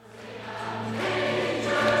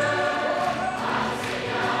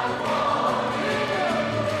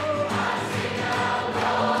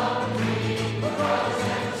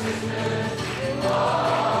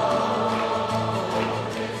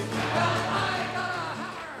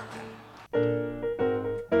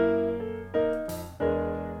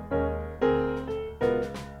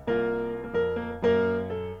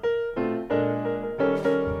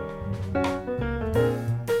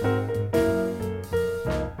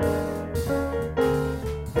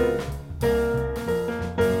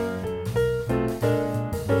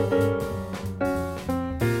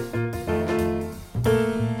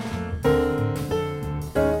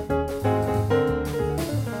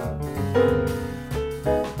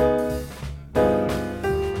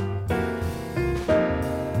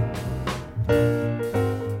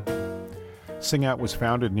Sing Out was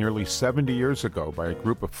founded nearly 70 years ago by a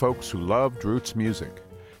group of folks who loved roots music.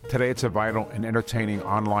 Today it's a vital and entertaining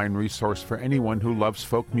online resource for anyone who loves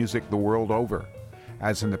folk music the world over.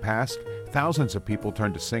 As in the past, thousands of people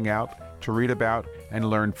turn to Sing Out to read about and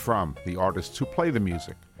learn from the artists who play the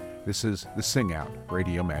music. This is the Sing Out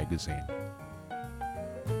Radio Magazine.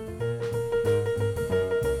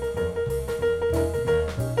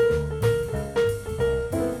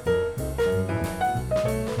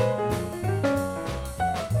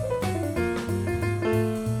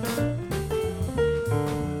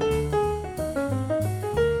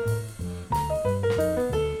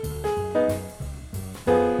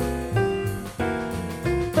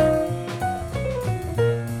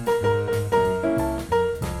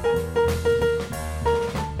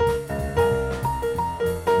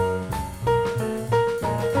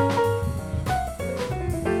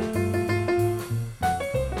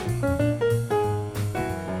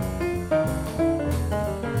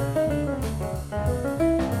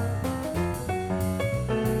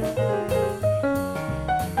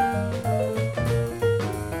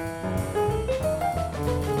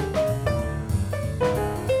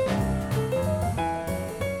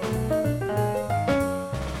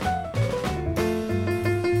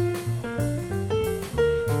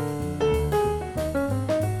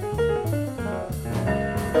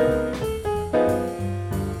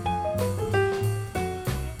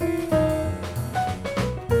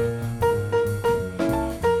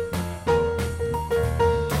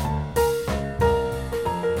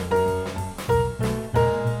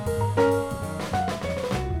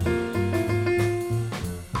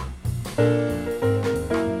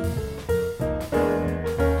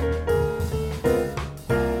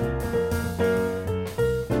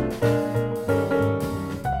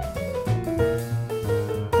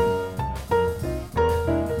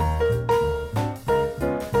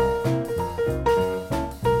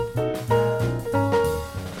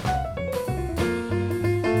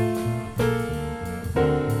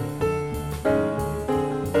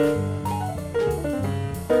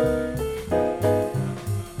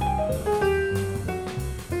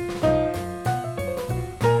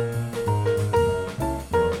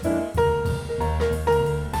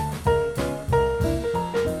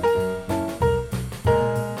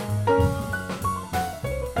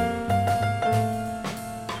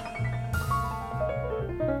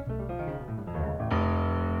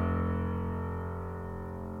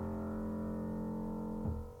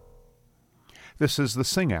 This is the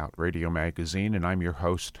Sing Out Radio Magazine, and I'm your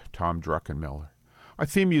host, Tom Druckenmiller. Our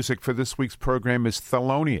theme music for this week's program is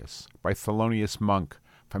Thelonious by Thelonious Monk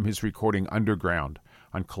from his recording Underground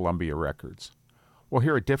on Columbia Records. We'll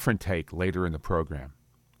hear a different take later in the program.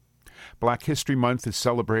 Black History Month is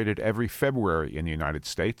celebrated every February in the United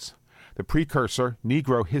States. The precursor,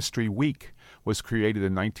 Negro History Week, was created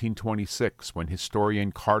in 1926 when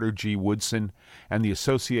historian Carter G. Woodson and the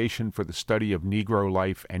Association for the Study of Negro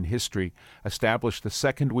Life and History established the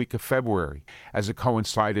second week of February, as it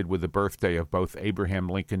coincided with the birthday of both Abraham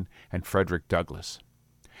Lincoln and Frederick Douglass.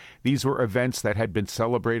 These were events that had been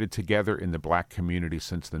celebrated together in the black community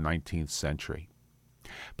since the 19th century.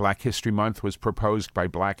 Black History Month was proposed by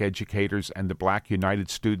black educators and the Black United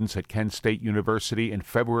Students at Kent State University in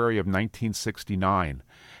February of 1969,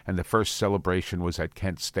 and the first celebration was at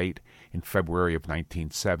Kent State in February of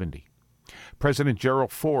 1970. President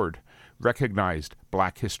Gerald Ford recognized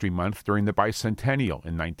Black History Month during the bicentennial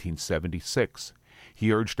in 1976.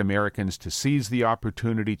 He urged Americans to seize the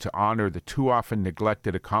opportunity to honor the too often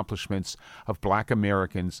neglected accomplishments of black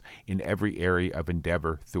Americans in every area of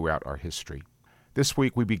endeavor throughout our history. This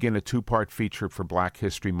week we begin a two-part feature for Black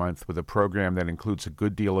History Month with a program that includes a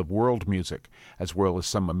good deal of world music as well as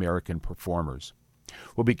some American performers.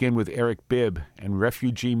 We'll begin with Eric Bibb and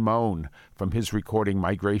Refugee Moan from his recording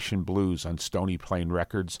Migration Blues on Stony Plain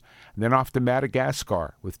Records, and then off to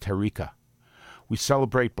Madagascar with Tarika. We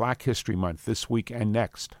celebrate Black History Month this week and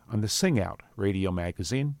next on the Sing Out Radio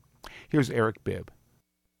Magazine. Here's Eric Bibb.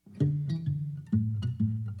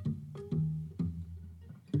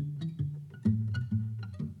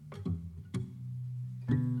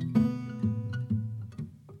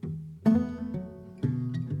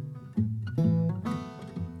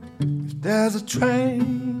 There's a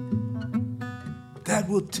train that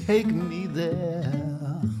will take me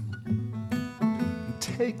there,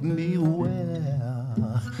 take me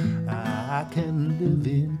where I can live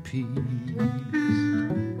in peace.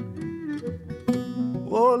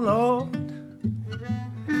 Oh Lord,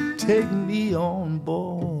 take me on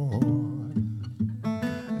board,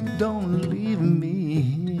 don't leave me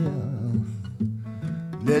here,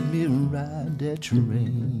 let me ride that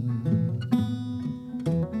train.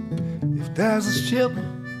 There's a ship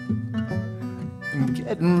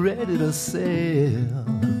getting ready to sail.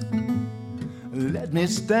 Let me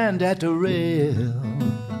stand at the rail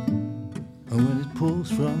when it pulls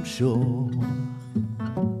from shore.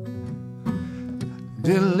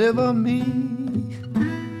 Deliver me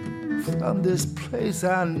from this place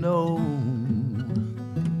I know,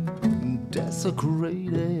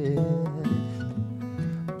 desecrated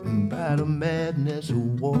by the madness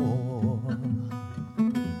of war.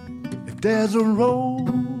 If there's a road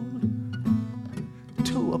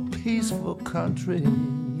to a peaceful country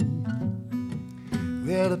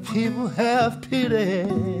where the people have pity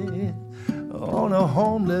on a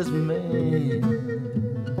homeless man,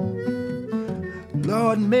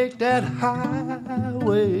 Lord, make that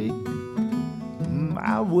highway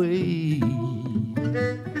my way.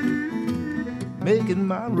 Make it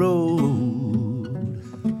my road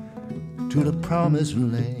to the promised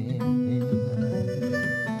land.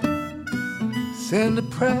 Send a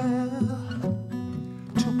prayer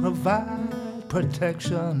to provide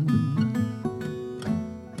protection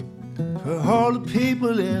for all the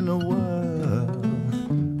people in the world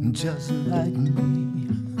just like me.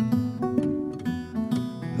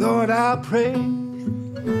 Lord, I pray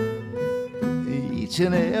each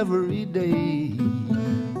and every day.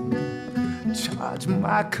 Charge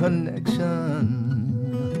my connection.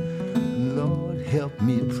 Lord, help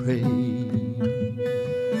me pray.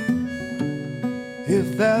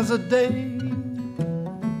 If there's a day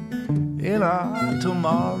in our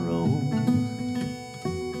tomorrow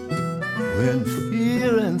when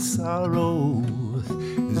fear and sorrow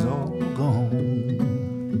is all gone,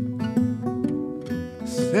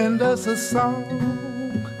 send us a song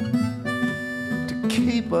to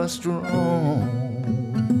keep us strong.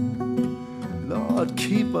 Lord,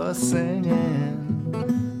 keep us singing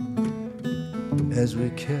as we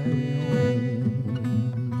carry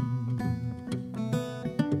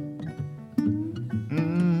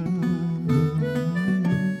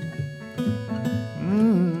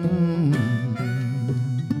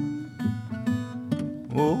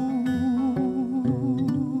on.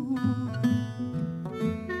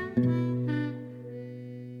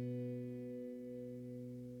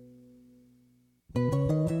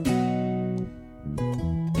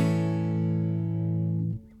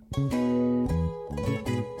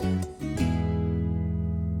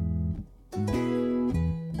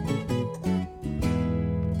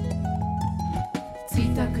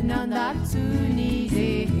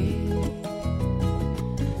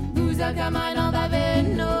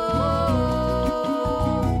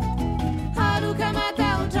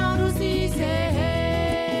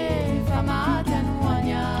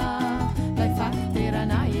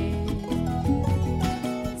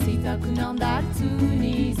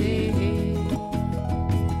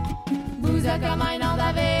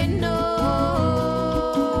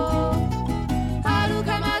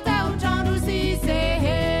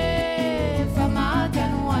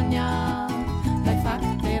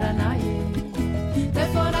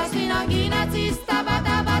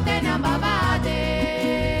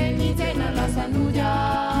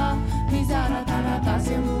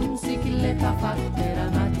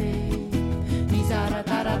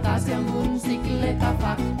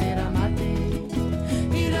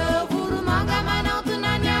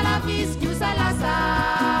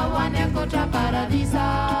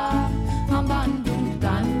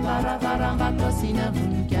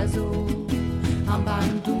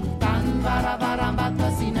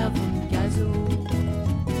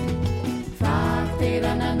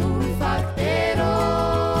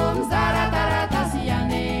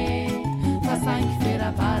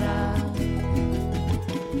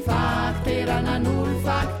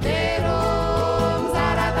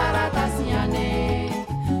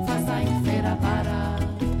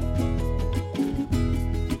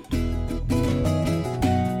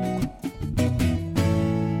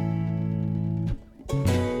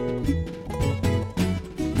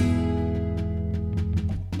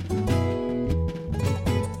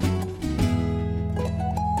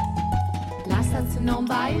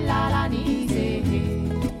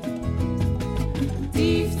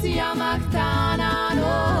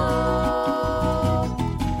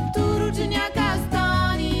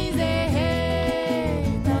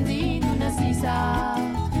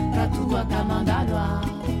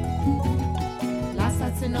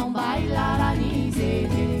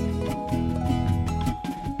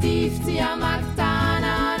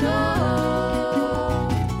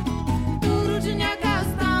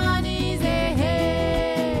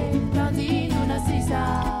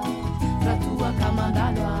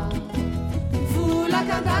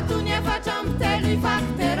 Facciam te lui fac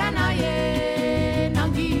teranaie,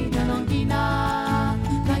 nangina, nangina.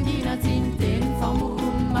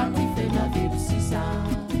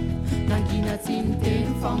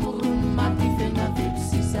 famorony fena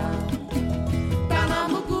vepsisa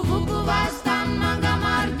tanamokovoko vastany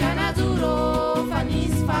mangamarika najoro fa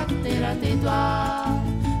nisy fatotera tetoa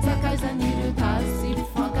sakaizan'ireo tary sy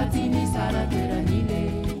mpifankatiny sara toeran'ile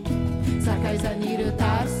sakaizan'ireo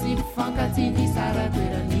tary sy mpifankatiny sara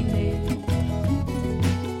toeran'ile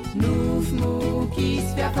nofomokisy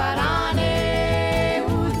fiafarane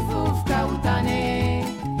hodivovoka hotane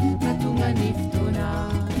natonga ny fotoana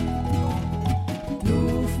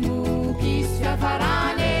nofomokisy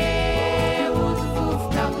fiafarane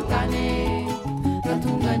hodivovoka hotane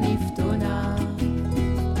natonga ny fotoana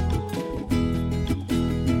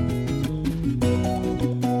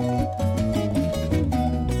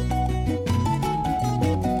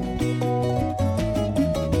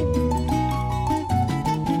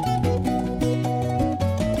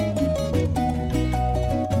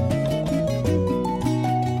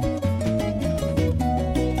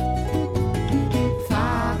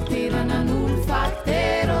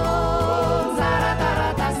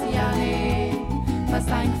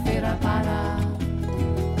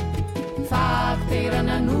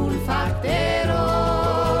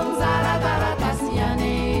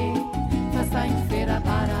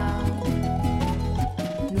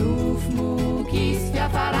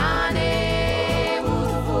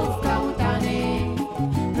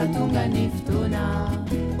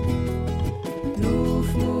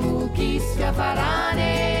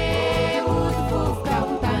farane hodivovoka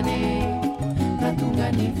hotane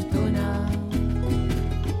natonga ny fotoana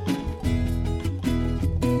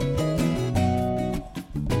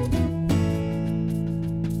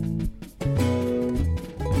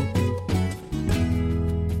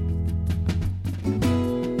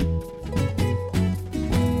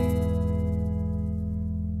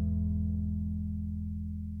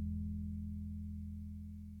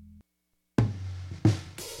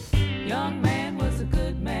Young man was a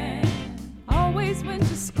good man, always went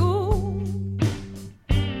to school.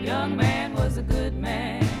 Young man was a good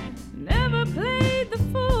man, never played the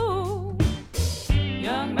fool.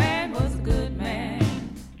 Young man was a good man,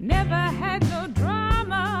 never had no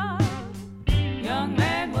drama. Young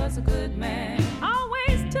man was a good man,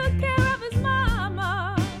 always took care of his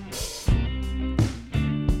mama.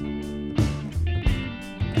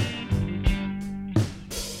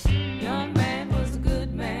 Young man was a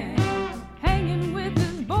good man, hanging with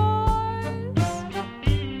his boys.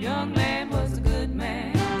 Young man was a good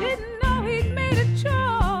man, didn't know he'd made a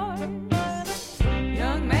choice.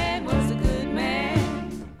 Young man was a good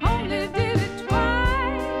man, only did it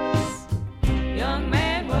twice. Young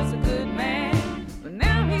man was a good man, but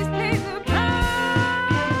now he's paid the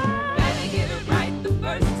price. Better get it right the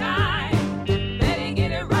first time. Better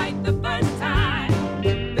get it right the first time.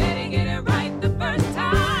 Better get it right the first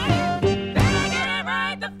time. Better get it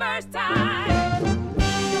right the first time.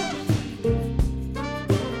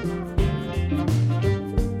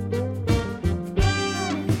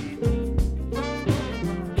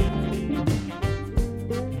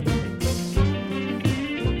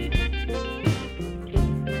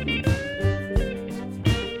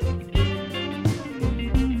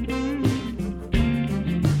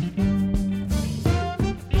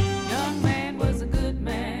 Young man was a good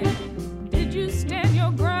man. Did you stand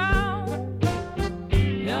your ground?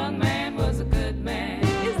 Young man was a good man.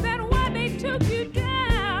 Is that why they took you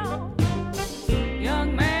down?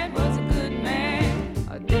 Young man was a good man.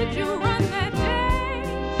 Or did you run that day?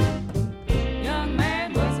 Young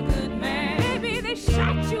man was a good man. Maybe they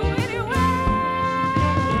shot you anyway.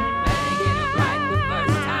 Better get it right the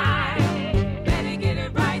first time. Better get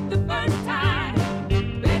it right the first time.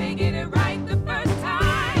 Better get it right the first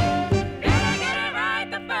time. Better get it right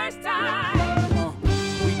the first time.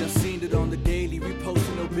 We done seen it on the daily,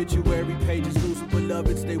 reposting obituary pages, losing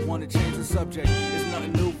beloveds, they wanna change the subject. It's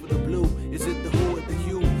nothing new for the blue, is it the who or the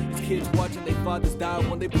you? It's kids watching their fathers die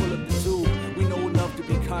when they pull up the tube. We know enough to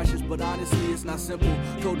be cautious, but honestly it's not simple.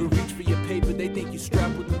 Told to reach for your paper, they think you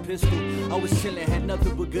strapped with a pistol. I was chilling, had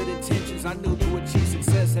nothing but good intentions. I knew to achieve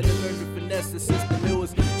success, had to learn to finesse the system. It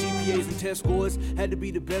was GPAs and test scores, had to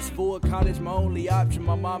be the best for it. College my only option,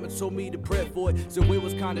 my mama told me to prep for it. So it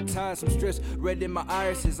was kinda tired, some stress red in my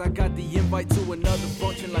irises. I got the invite to another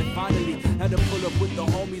function, like finally had to pull up with the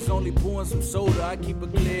homies, only pouring some soda. I keep a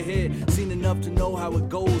clear head, seen enough to know how it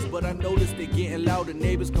goes, but I noticed they getting louder.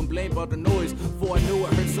 Neighbors complain about the noise. Before I knew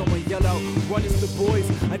it, heard someone yell out, "Run, it's the boys!"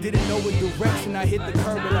 I didn't know what direction. I hit the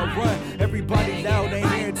curb and I run. Everybody loud, ain't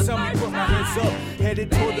hearing somebody put my hands up.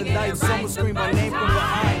 Headed toward the light, someone screamed my name from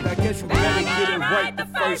behind. I guess you better get it right the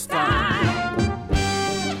first time.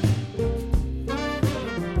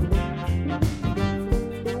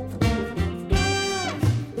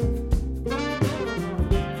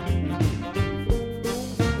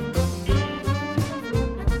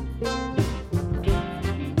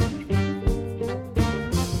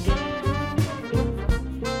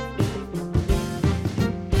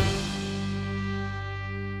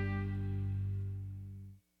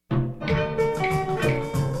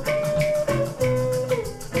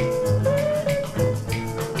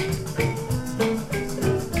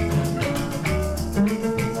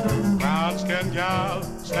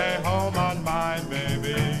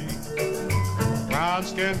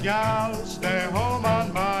 brown-skinned gal, stay home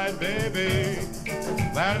on my baby.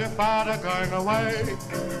 Well, your father going away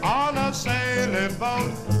on a sailing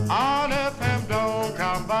boat, on if him don't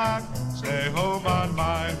come back, stay home on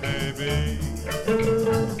my baby.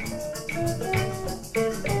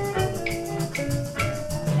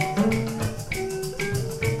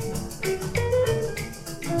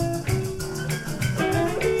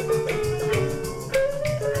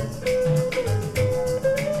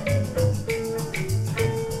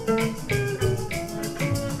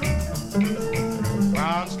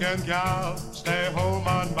 Brown-skinned gal, stay home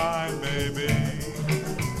on my baby.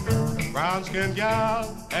 Brown-skinned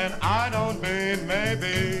gal, and I don't mean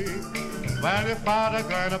maybe. Well, your father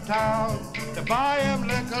going uptown to buy him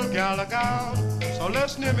little gal a gown. So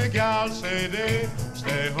listen to me, gal, Sadie,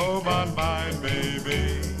 stay home on my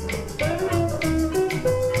baby.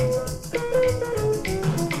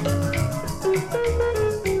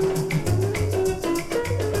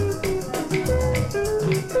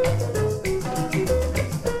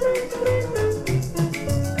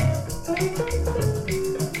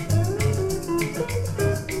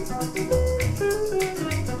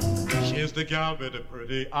 She's the gal with a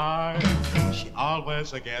pretty eye, she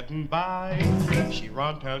always a-getting by. She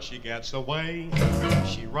run till she gets away,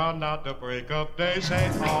 she run out the break of day.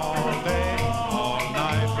 Say all day, all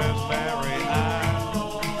night, Miss Mary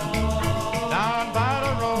Ann. Down by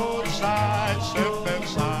the roadside, sipping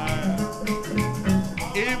sign.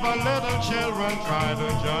 Even little children try to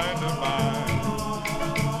join the band.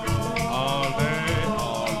 All day,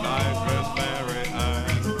 all night, Miss Mary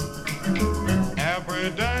Ann. Every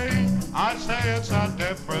day I say it's a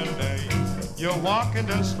different day. You walk in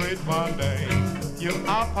the street one day, you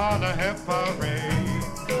up on a hip parade.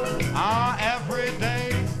 Every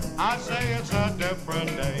day I say it's a different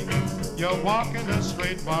day. You walk in the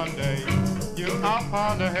street one day, you up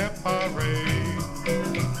on a hip parade.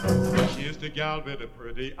 She's the gal with a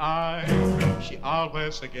pretty eye, she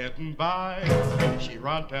always a-getting by. She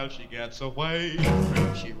run till she gets away,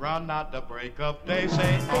 she run at the break of day.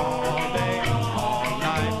 Say all day, all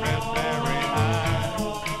night, Miss Mary Ann.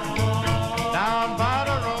 Down by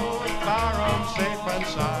the road, far home, safe and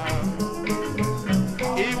sound.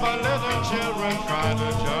 Even little children try to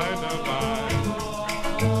join the band.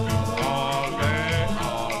 All day,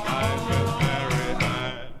 all night, Miss Mary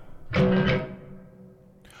Ann.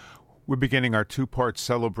 We're beginning our two-part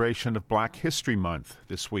celebration of Black History Month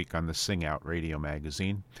this week on the Sing Out Radio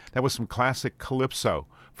magazine. That was some classic calypso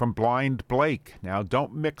from Blind Blake. Now,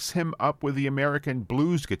 don't mix him up with the American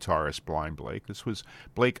blues guitarist Blind Blake. This was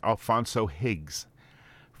Blake Alfonso Higgs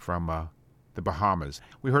from the Bahamas.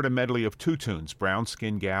 We heard a medley of two tunes, Brown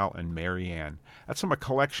Skin Gal and Mary Ann. That's from a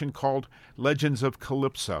collection called Legends of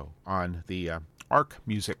Calypso on the Arc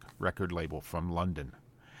Music record label from London.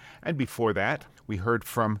 And before that, we heard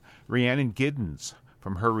from Rhiannon Giddens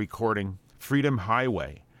from her recording Freedom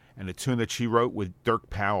Highway and a tune that she wrote with Dirk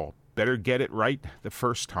Powell, Better Get It Right the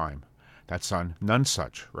First Time. That's on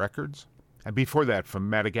Nonesuch Records. And before that, from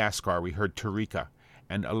Madagascar, we heard Tarika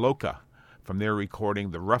and Aloka from their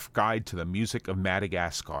recording The Rough Guide to the Music of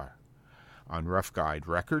Madagascar on Rough Guide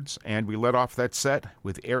Records. And we let off that set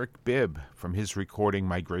with Eric Bibb from his recording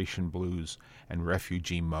Migration Blues and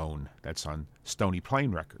Refugee Moan. That's on Stony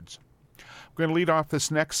Plain Records. We're going to lead off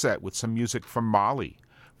this next set with some music from Mali,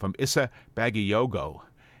 from Issa Bagayogo,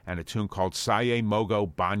 and a tune called Saye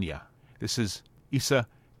Mogo Banya. This is Issa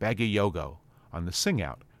Bagayogo on the Sing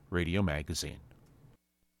Out Radio magazine.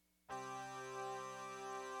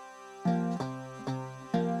 Thank you.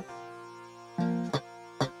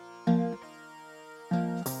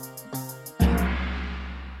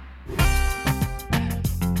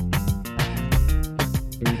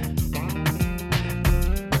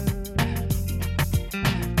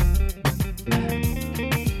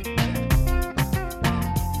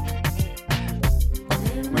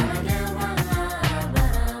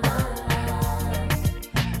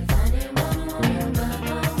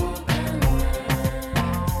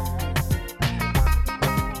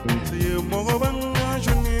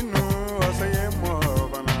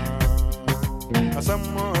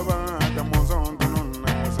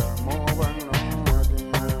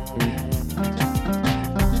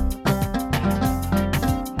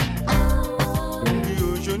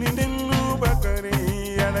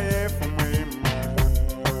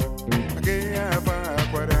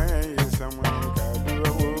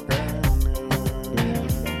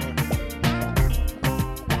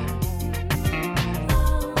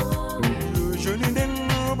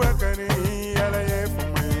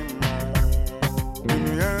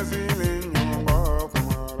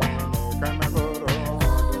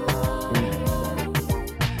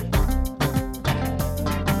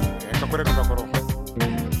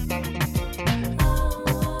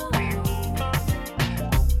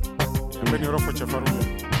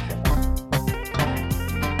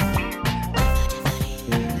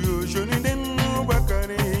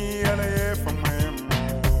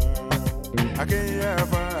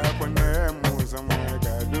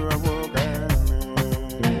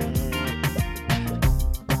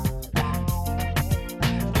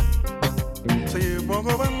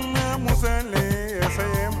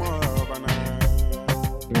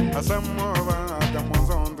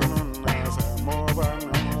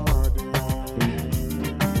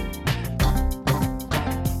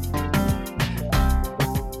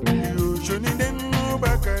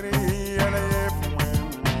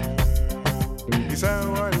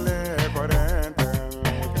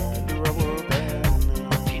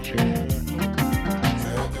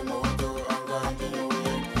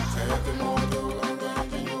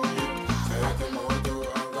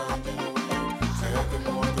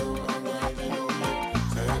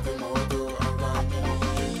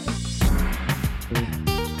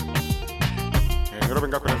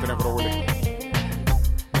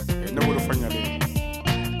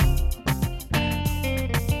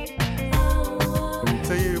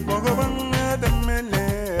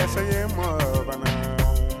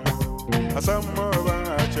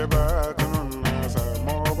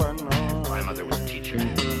 My mother was a teacher,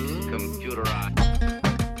 computerized.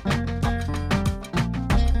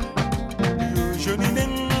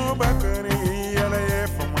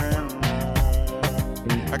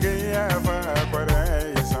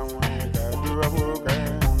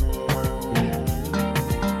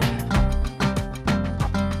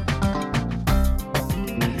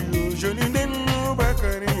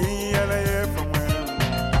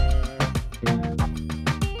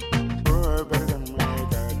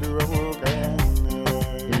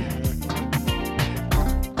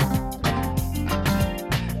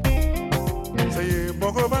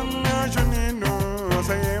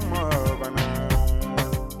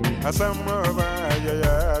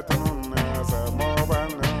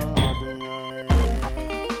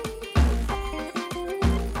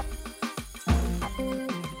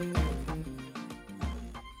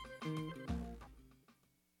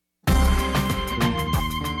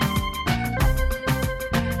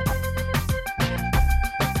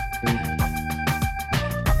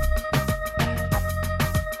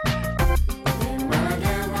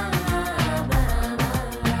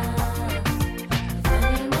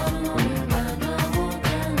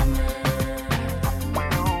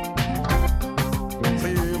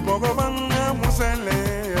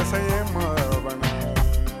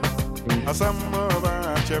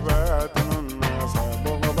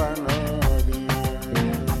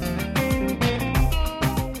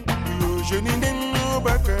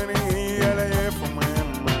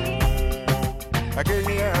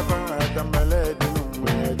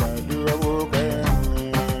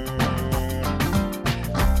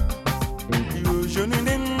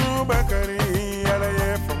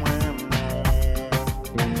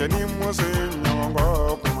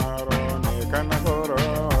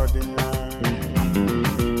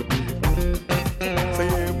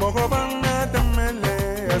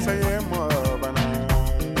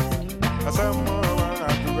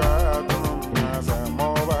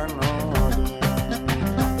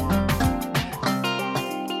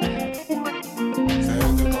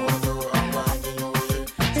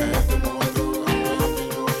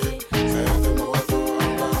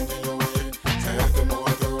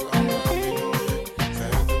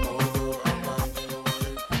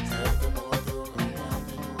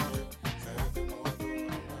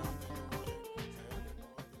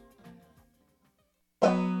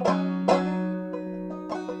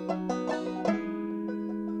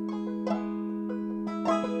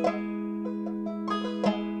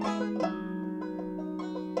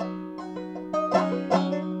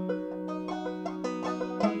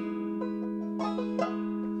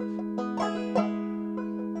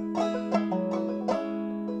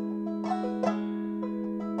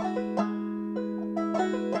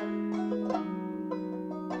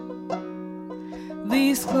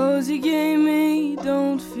 These clothes you gave me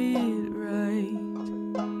don't fit right.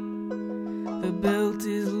 The belt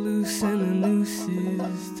is loose and the noose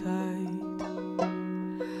is tight.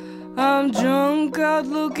 I'm drunk out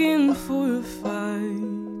looking for a fight.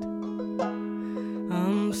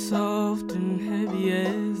 I'm soft and heavy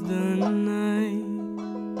as the night.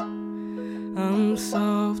 I'm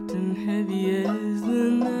soft and heavy as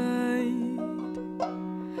the night.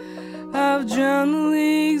 I've drowned the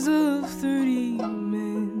legs of 30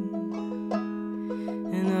 men,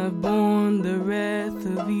 and I've borne the wrath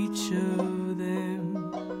of each of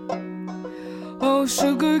them. Oh,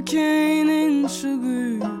 sugar cane and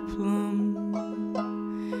sugar plum,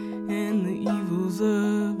 and the evils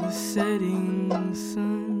of the setting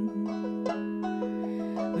sun.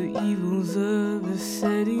 The evils of the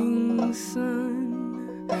setting sun.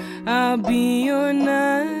 I'll be your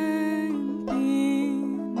 9-pin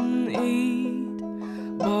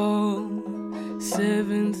 8-ball,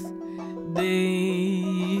 7th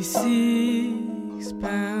day, 6-pound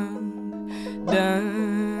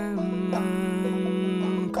diamond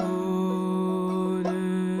quarter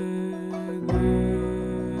girl.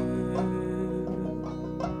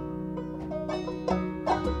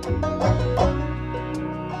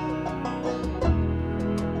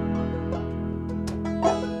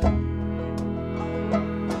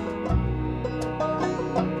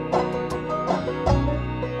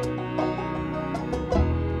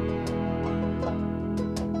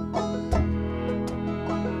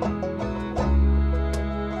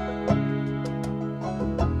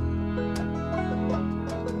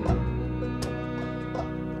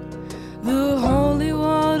 The holy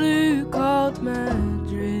water caught my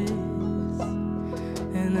dress,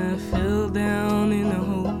 and I fell down in a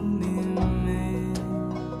holy mess.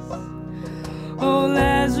 Oh,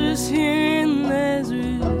 Lazarus here and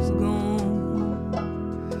Lazarus gone.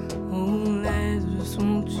 Oh, Lazarus,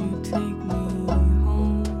 won't you take me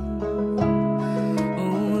home?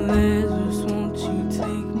 Oh, Lazarus, won't you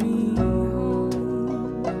take me home?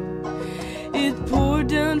 It poured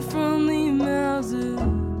down from the mouths of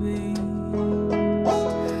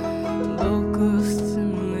locusts in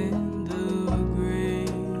the land of grace.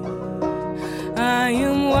 I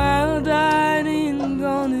am wild-eyed and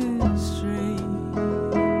gone astray.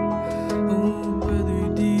 Oh, brother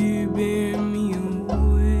dear, bear me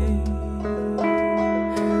away.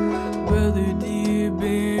 Brother dear,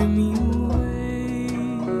 bear me away.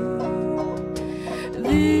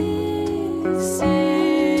 This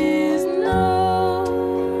is no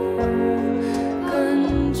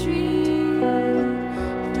country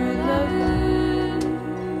for lovers.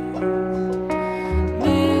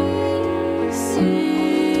 This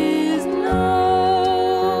is no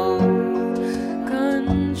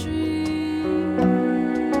country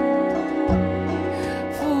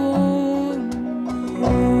for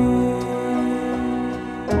me.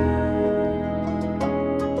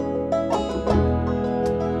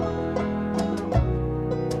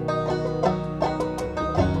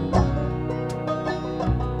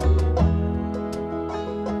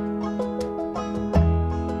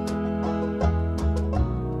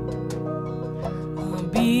 I'll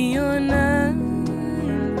be your 9-pin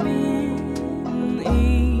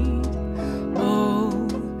 8-ball,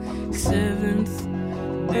 7th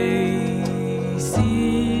day,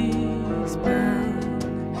 6-pound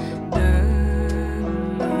diamond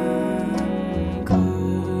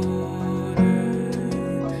quarter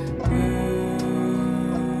girl.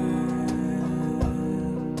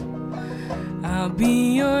 I'll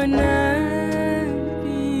be your 9-pin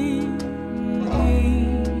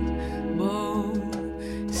 8-ball,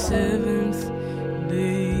 7th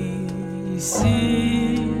day, 6-pound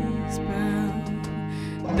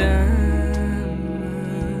diamond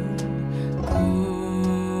quarter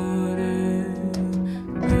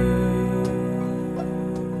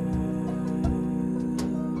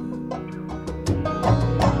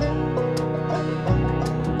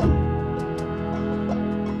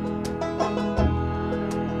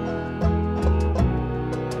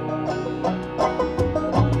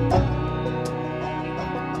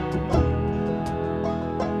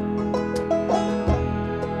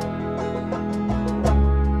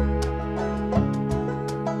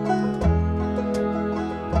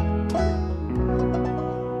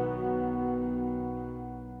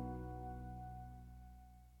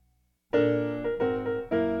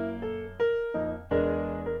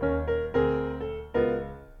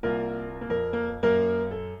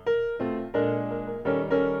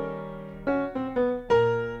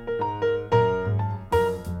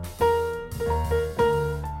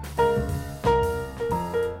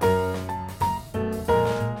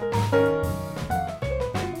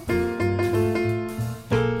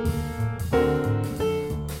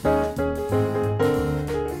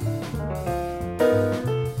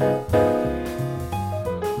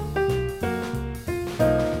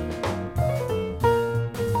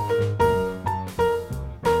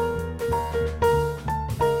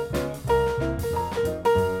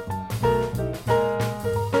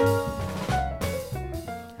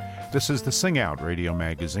This is the Sing Out radio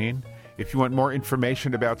magazine. If you want more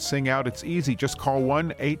information about Sing Out, it's easy. Just call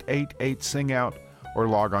 1-888-SING-OUT or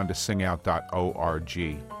log on to singout.org.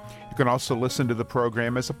 You can also listen to the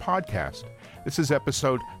program as a podcast. This is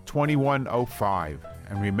episode 2105.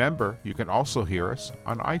 And remember, you can also hear us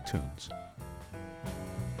on iTunes.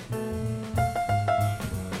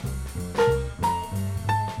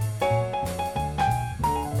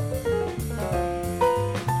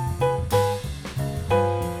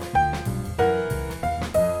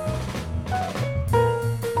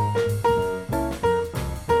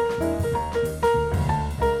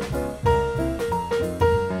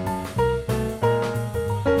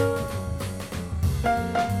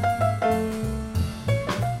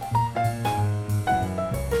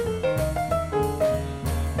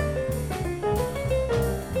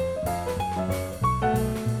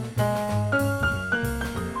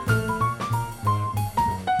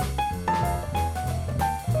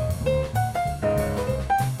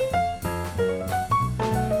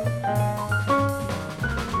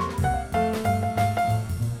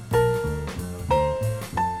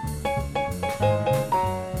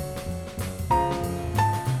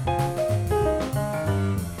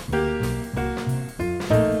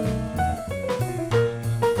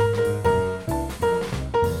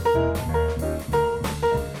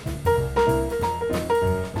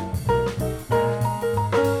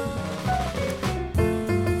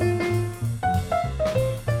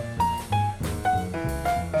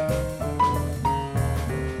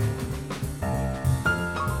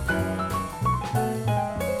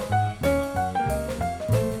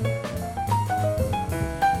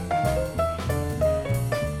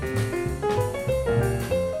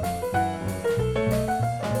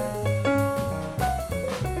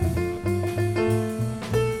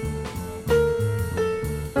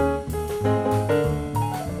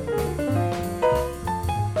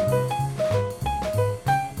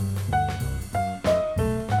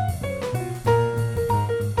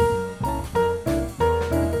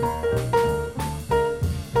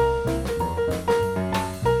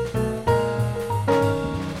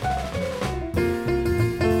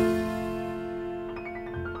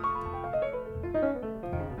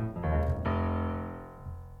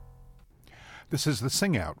 This is the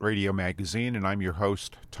Sing Out Radio Magazine, and I'm your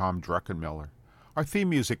host, Tom Druckenmiller. Our theme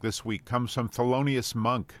music this week comes from Thelonious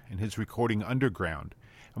Monk and his recording Underground,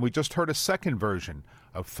 and we just heard a second version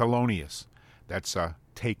of Thelonious. That's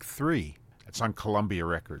Take 3. It's on Columbia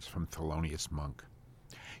Records from Thelonious Monk.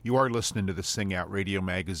 You are listening to the Sing Out Radio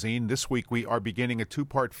Magazine. This week we are beginning a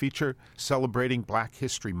two-part feature celebrating Black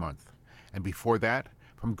History Month. And before that,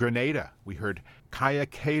 from Grenada, we heard Kaya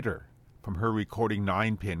Kader. From her recording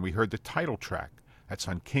 9-Pin, we heard the title track. That's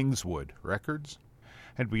on Kingswood Records.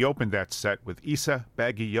 And we opened that set with Issa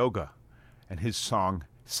Bagioga and his song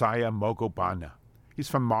Saya Mogobana. He's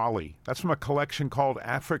from Mali. That's from a collection called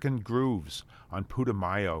African Grooves on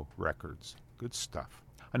Putumayo Records. Good stuff.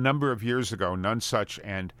 A number of years ago, Nonesuch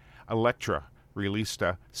and Elektra released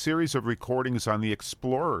a series of recordings on the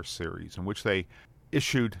Explorer series in which they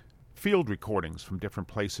issued field recordings from different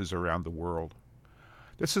places around the world.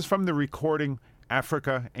 This is from the recording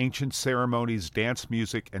Africa, Ancient Ceremonies, Dance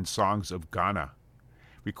Music, and Songs of Ghana.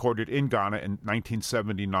 Recorded in Ghana in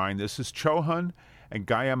 1979, this is Chohun and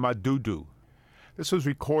Gaya Madudu. This was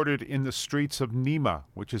recorded in the streets of Nima,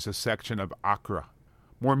 which is a section of Accra.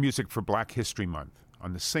 More music for Black History Month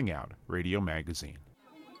on the Sing Out Radio Magazine.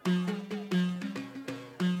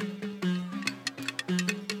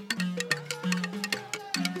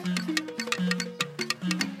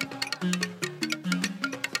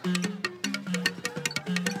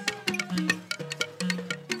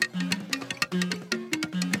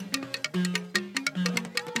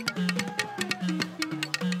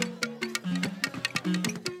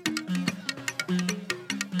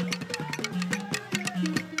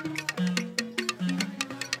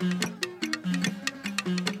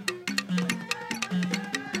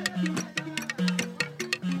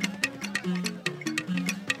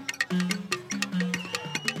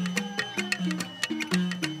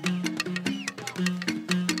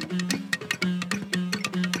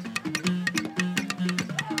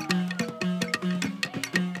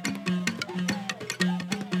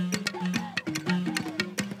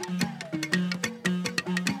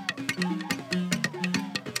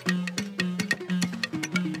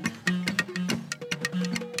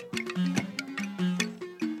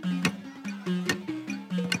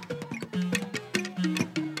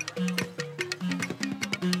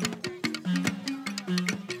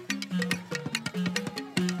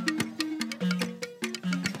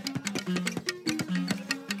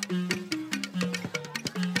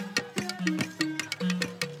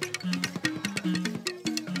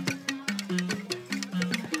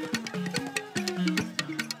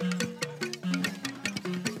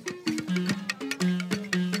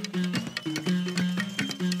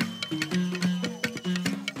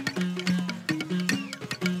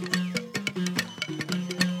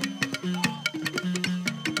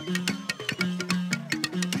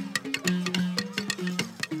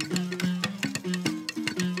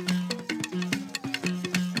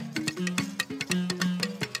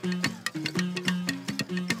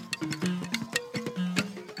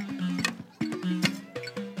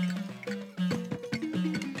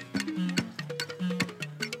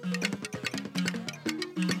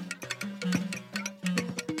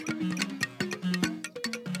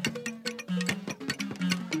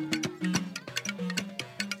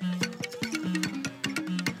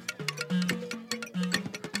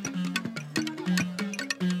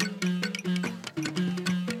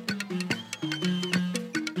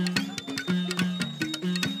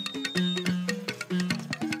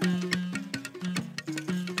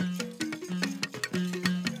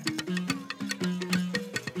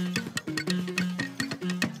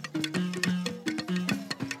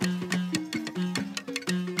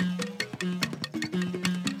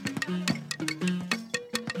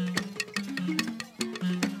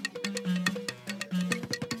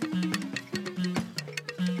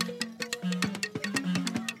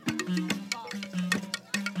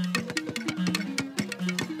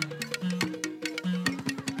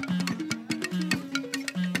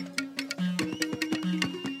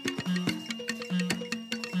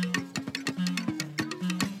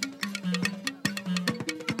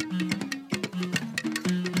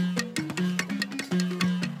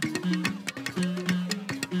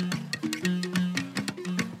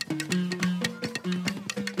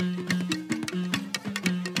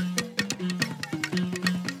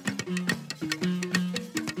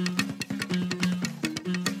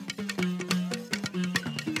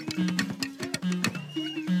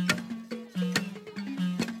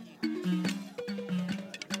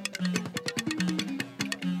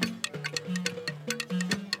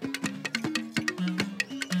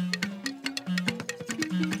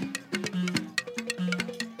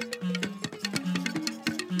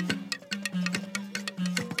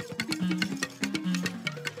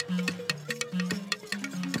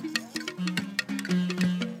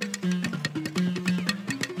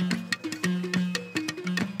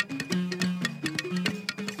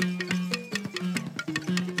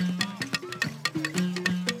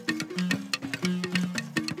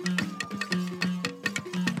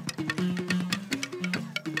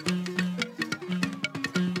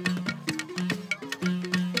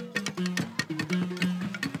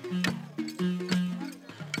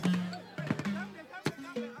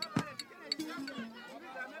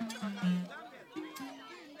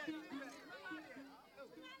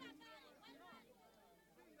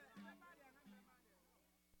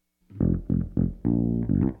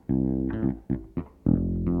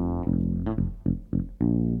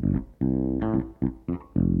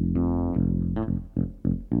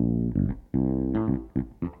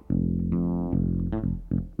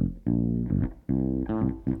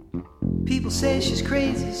 People say she's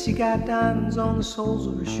crazy, she got diamonds on the soles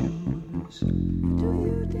of her shoes.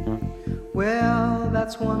 Well,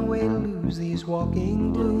 that's one way to lose these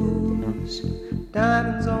walking blues.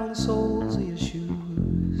 Diamonds on the soles of your shoes.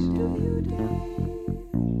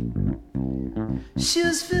 She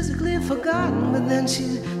was physically forgotten, but then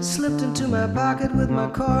she slipped into my pocket with my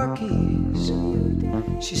car keys.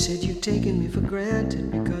 She said, "You've taken me for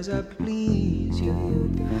granted because I please you,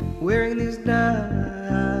 wearing these diamonds."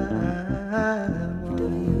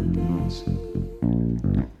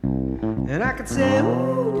 And I could say,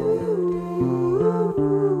 ooh,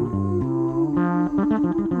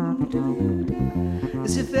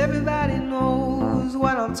 as if everybody knows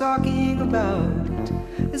what I'm talking about.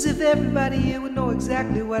 As if everybody here would know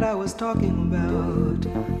exactly what I was talking about.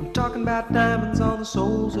 I'm talking about diamonds on the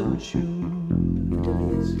soles of her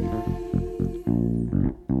shoes.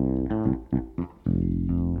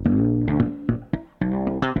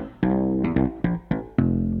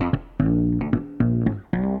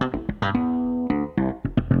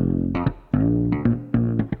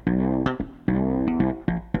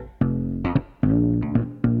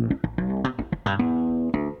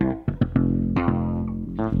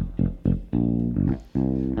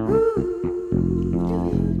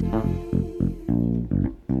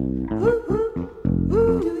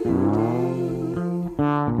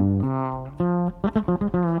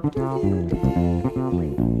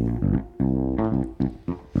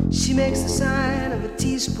 She makes the sign of a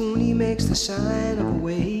teaspoon, he makes the sign of a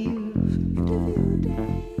wave.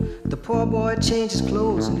 The poor boy changes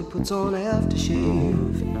clothes and he puts on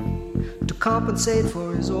aftershave to compensate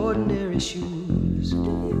for his ordinary shoes.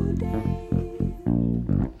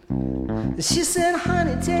 She said,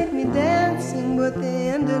 "Honey, take me dancing," but they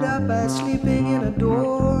ended up by sleeping in a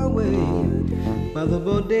doorway by the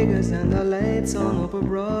bodegas and the lights on Upper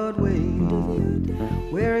Broadway,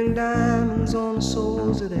 wearing diamonds on the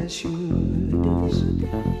soles of their shoes.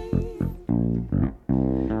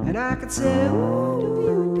 And I could say, ooh,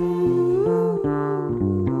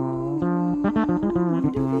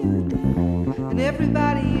 and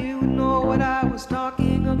everybody here would know what I was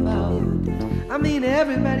talking about. I mean,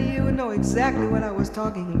 everybody here would know exactly what I was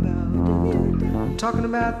talking about. I'm talking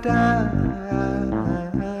about diamonds.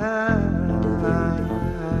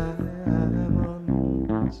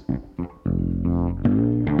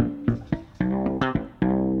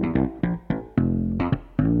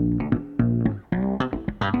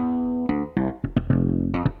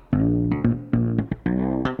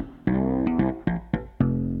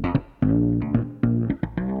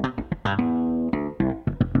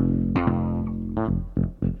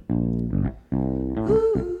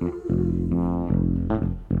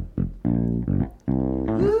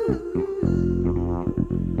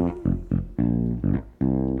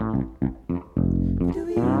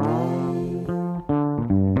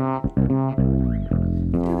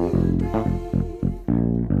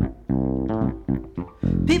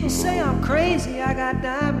 People say I'm crazy, I got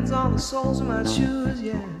diamonds on the soles of my shoes,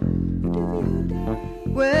 yeah.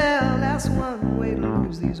 Well, that's one way to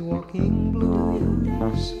lose these walking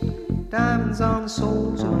blues. Diamonds on the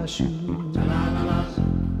soles of my shoes.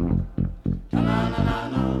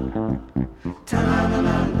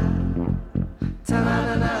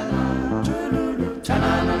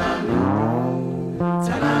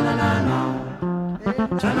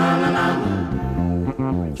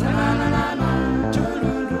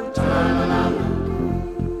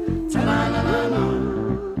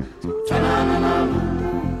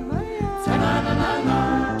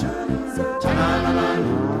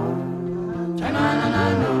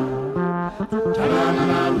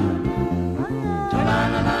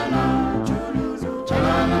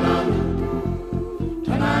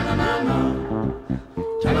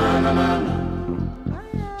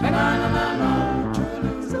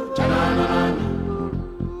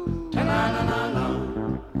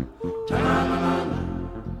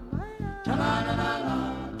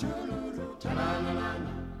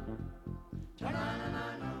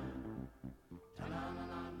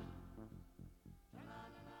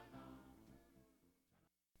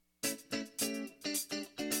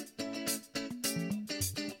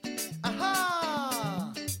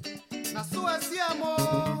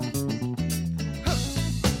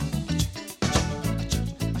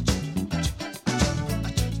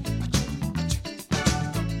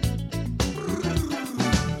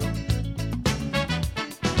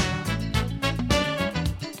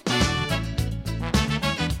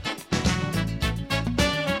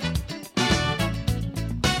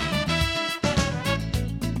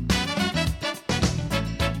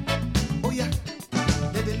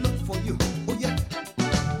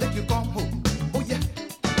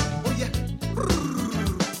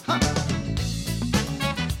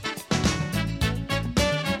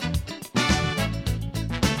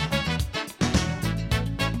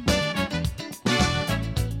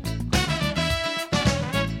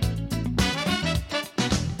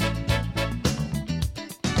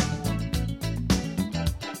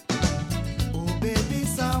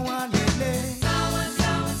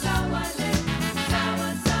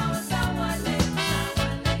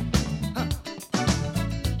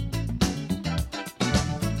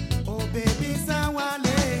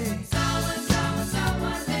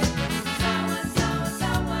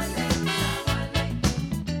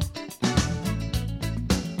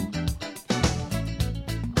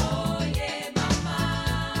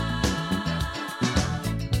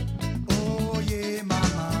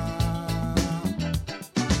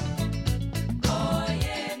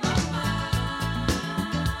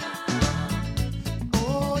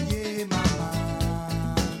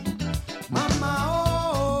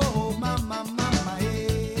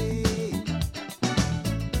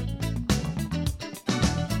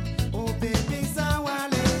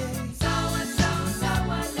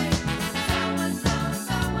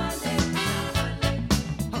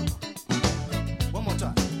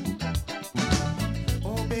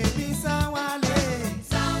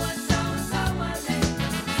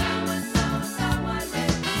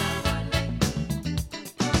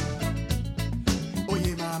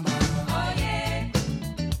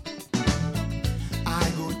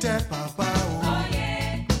 papa oh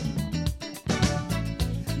yeah.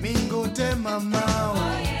 Me go tell mama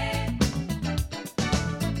oh yeah.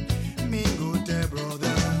 Me go tell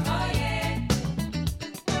brother oh yeah.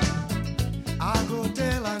 I go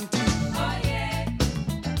tell auntie oh yeah.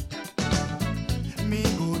 Me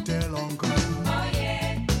go tell uncle oh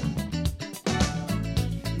yeah.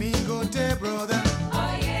 Me go tell brother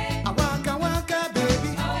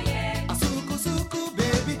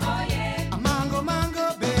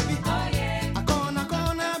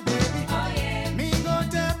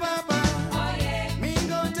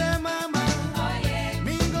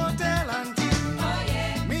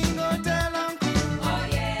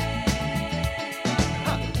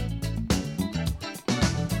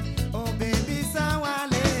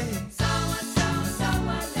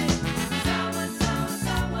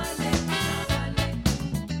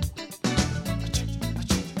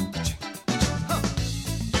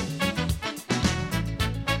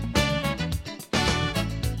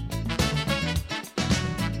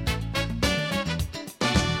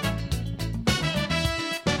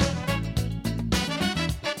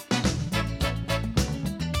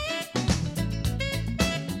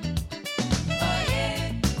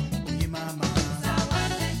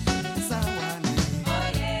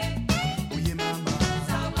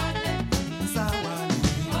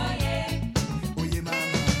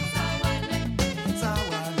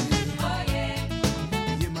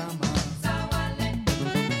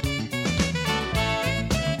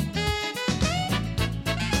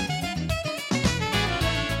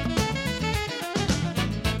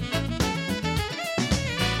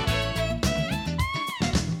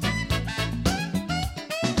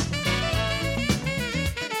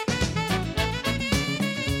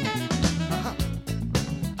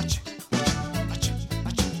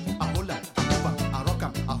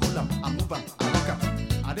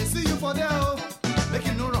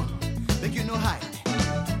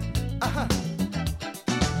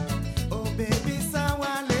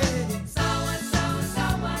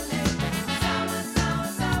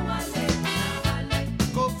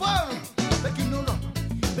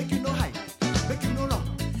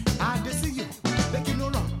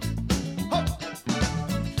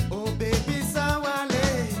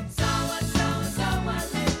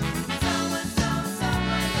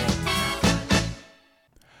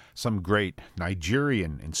Some great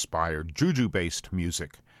Nigerian-inspired juju-based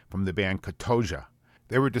music from the band Katoja.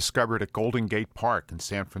 They were discovered at Golden Gate Park in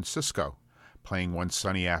San Francisco, playing one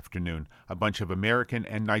sunny afternoon, a bunch of American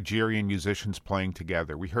and Nigerian musicians playing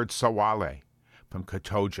together. We heard Sawale from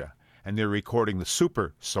Katoja, and they're recording the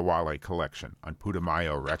Super Sawale collection on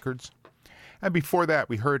Putumayo Records. And before that,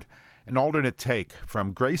 we heard an alternate take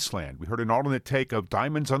from Graceland. We heard an alternate take of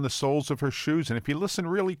Diamonds on the Soles of Her Shoes, and if you listen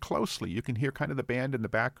really closely, you can hear kind of the band in the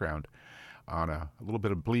background on a little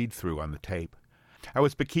bit of bleed-through on the tape. That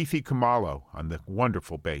was Bekithi Kumalo on the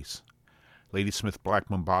wonderful bass. Ladysmith Black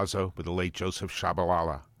Mambazo with the late Joseph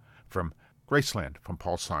Shabalala from Graceland from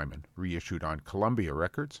Paul Simon, reissued on Columbia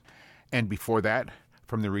Records. And before that,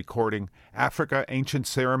 from the recording Africa, Ancient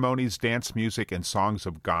Ceremonies, Dance Music, and Songs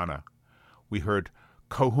of Ghana, we heard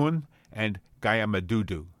Kohun and Gaya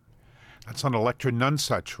Madudu. That's on Elektra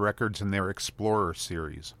Nunsuch Records and their Explorer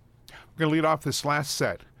series. We're going to lead off this last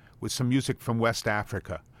set with some music from West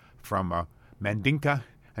Africa, from Mandinka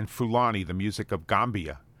and Fulani, the music of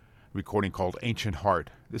Gambia, recording called Ancient Heart.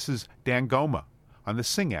 This is Dangoma on the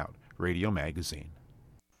Sing Out Radio Magazine.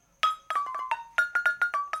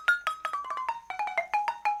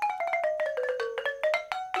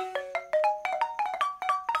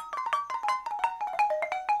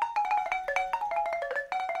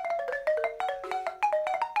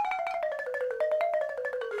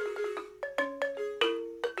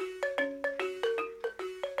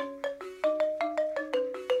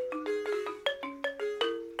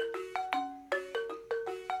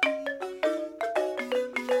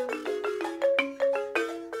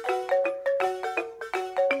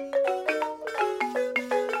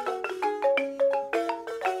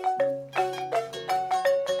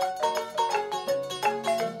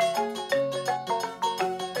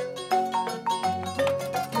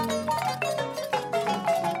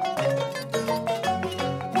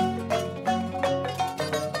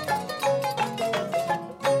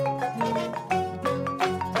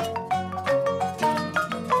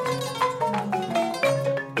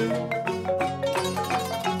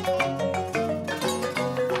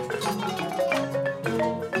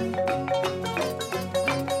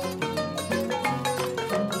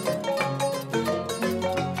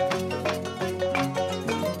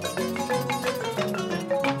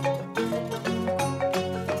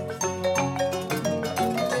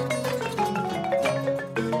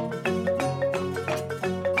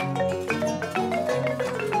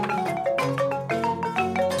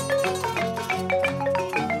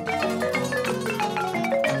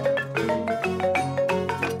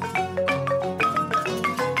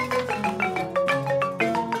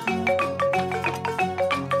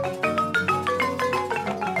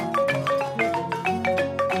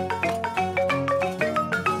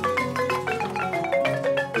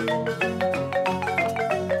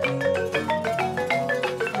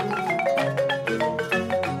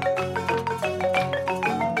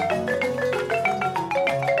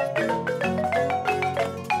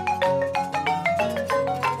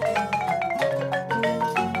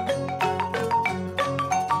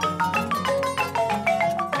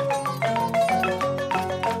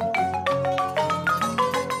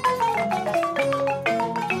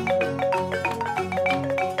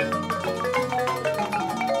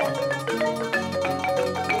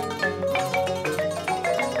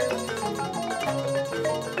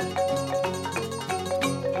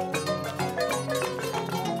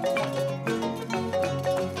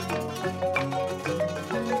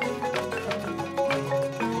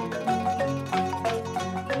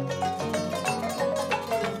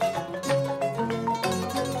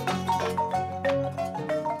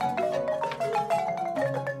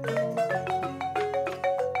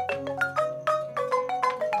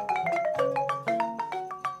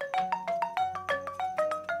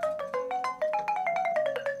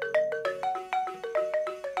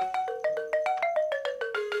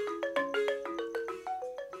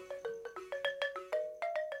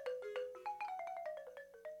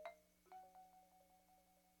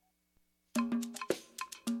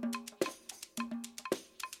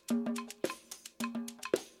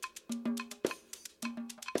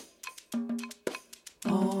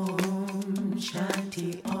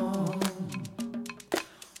 Shanti Om.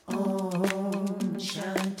 Om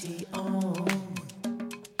Shanti Om.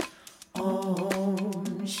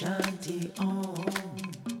 Om Shanti Om.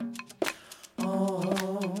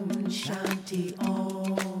 Om Shanti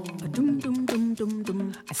Om. Dum dum dum dum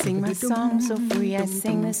dum. I sing my song so free. I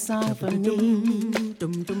sing this song for me.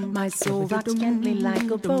 My soul rocks gently like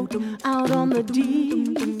a boat out on the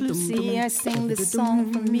deep blue sea. I sing this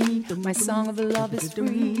song for me. My song of love is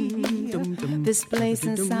free. This place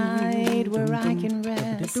inside where I can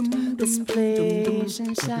rest. This place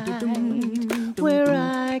inside where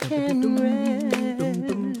I can rest.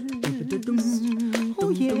 Oh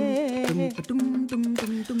yeah.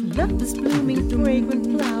 Love is blooming fragrant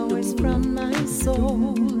flowers from my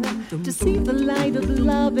soul. To see the light of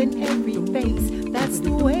love in every face, that's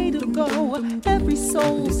the way to go. Every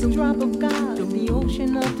soul's a drop of God, the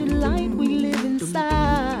ocean of delight we live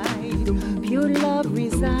inside. Pure love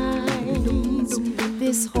resides,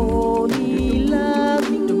 this holy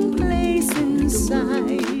loving place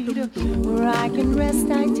inside. Where I can rest,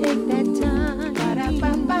 I take that time.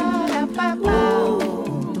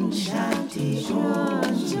 Om Shanti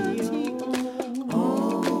Om.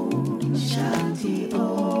 Om Shanti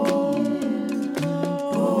Om.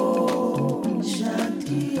 Om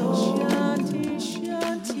Shanti Om.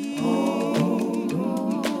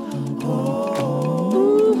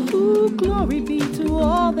 Ooh, glory be to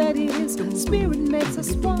all that is. Spirit makes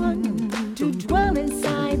us one. To dwell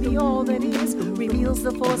inside the all that is reveals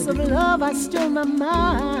the force of love. I stir my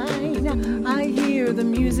mind. I hear the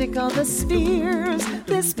music of the spheres.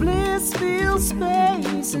 This bliss-filled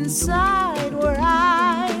space inside where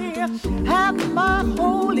I have my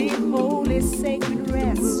holy, holy sacred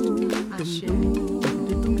rest.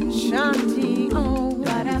 Shanti Om.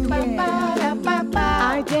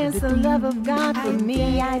 I dance the love of God for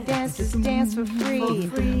me. I dance this dance for free.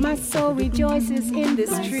 My soul rejoices in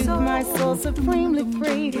this truth. My soul supremely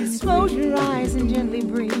free. Close your eyes and gently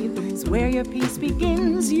breathe. It's where your peace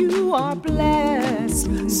begins. You are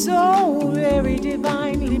blessed, so very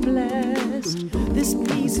divinely blessed. This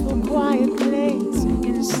peaceful, quiet place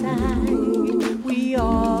inside, we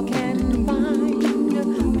all can find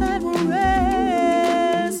that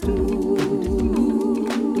rest.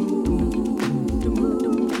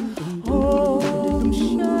 Om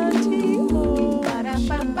Shanti Om.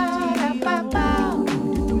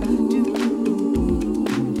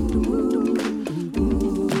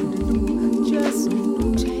 Just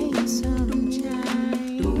take some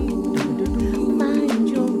time. Find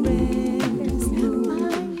your rest.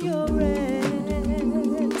 Find your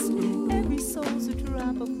rest. Every soul's a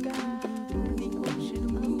drop of God, the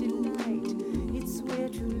ocean of delight. It's where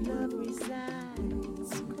true love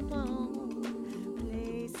resides. Come on,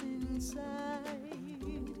 place inside.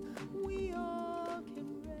 We all can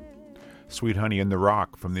rest. Sweet Honey in the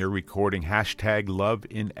Rock from their recording #Love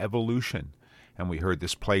in Evolution. And we heard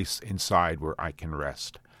This Place Inside Where I Can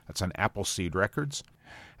Rest. That's on Appleseed Records.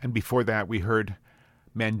 And before that we heard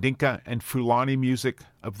Mandinka and Fulani music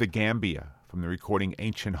of the Gambia from the recording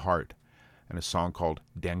Ancient Heart and a song called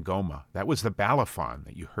Dangoma. That was the balafon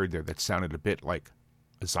that you heard there that sounded a bit like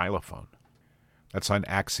a xylophone. That's on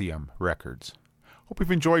Axiom Records. Hope you've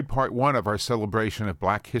enjoyed part one of our celebration of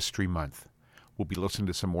Black History Month. We'll be listening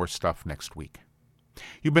to some more stuff next week.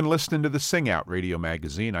 You've been listening to the Sing Out Radio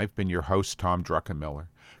Magazine. I've been your host, Tom Druckenmiller.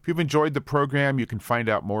 If you've enjoyed the program, you can find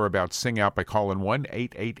out more about Sing Out by calling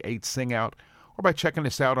 1-888-SING-OUT or by checking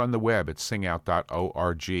us out on the web at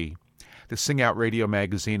singout.org. The Sing Out Radio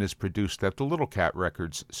Magazine is produced at the Little Cat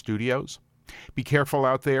Records studios. Be careful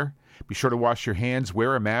out there. Be sure to wash your hands,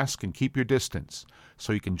 wear a mask, and keep your distance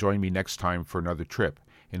so you can join me next time for another trip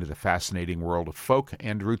into the fascinating world of folk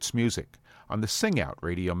and roots music. On the Sing Out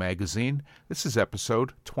Radio Magazine, this is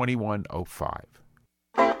episode 2105.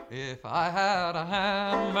 If I had a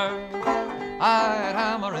hammer, I'd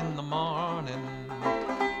hammer in the morning,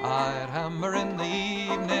 I'd hammer in the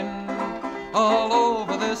evening, all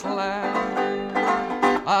over this land.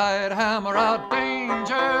 I'd hammer out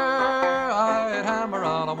danger, I'd hammer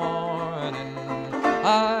out a warning,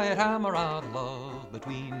 I'd hammer out love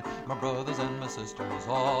between my brothers and my sisters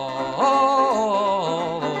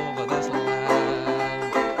all over this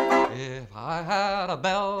land. If I had a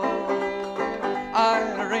bell,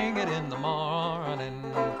 I'd ring it in the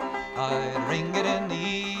morning, I'd ring it in the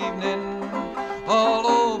evening, all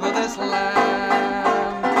over this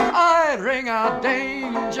land. I'd ring out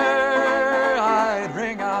danger, I'd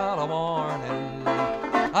ring out a warning,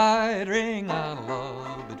 I'd ring out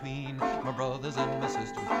love between my brothers and my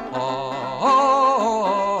sisters all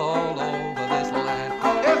over this land.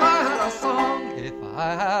 If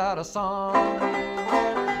I had a song,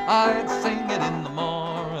 I'd sing it in the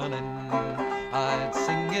morning, I'd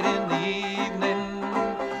sing it in the evening,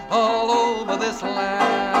 all over this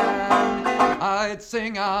land. I'd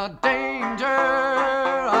sing out danger,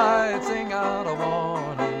 I'd sing out a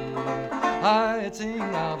warning, I'd sing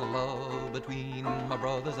out a love between my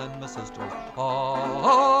brothers and my sisters all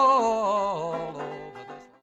over.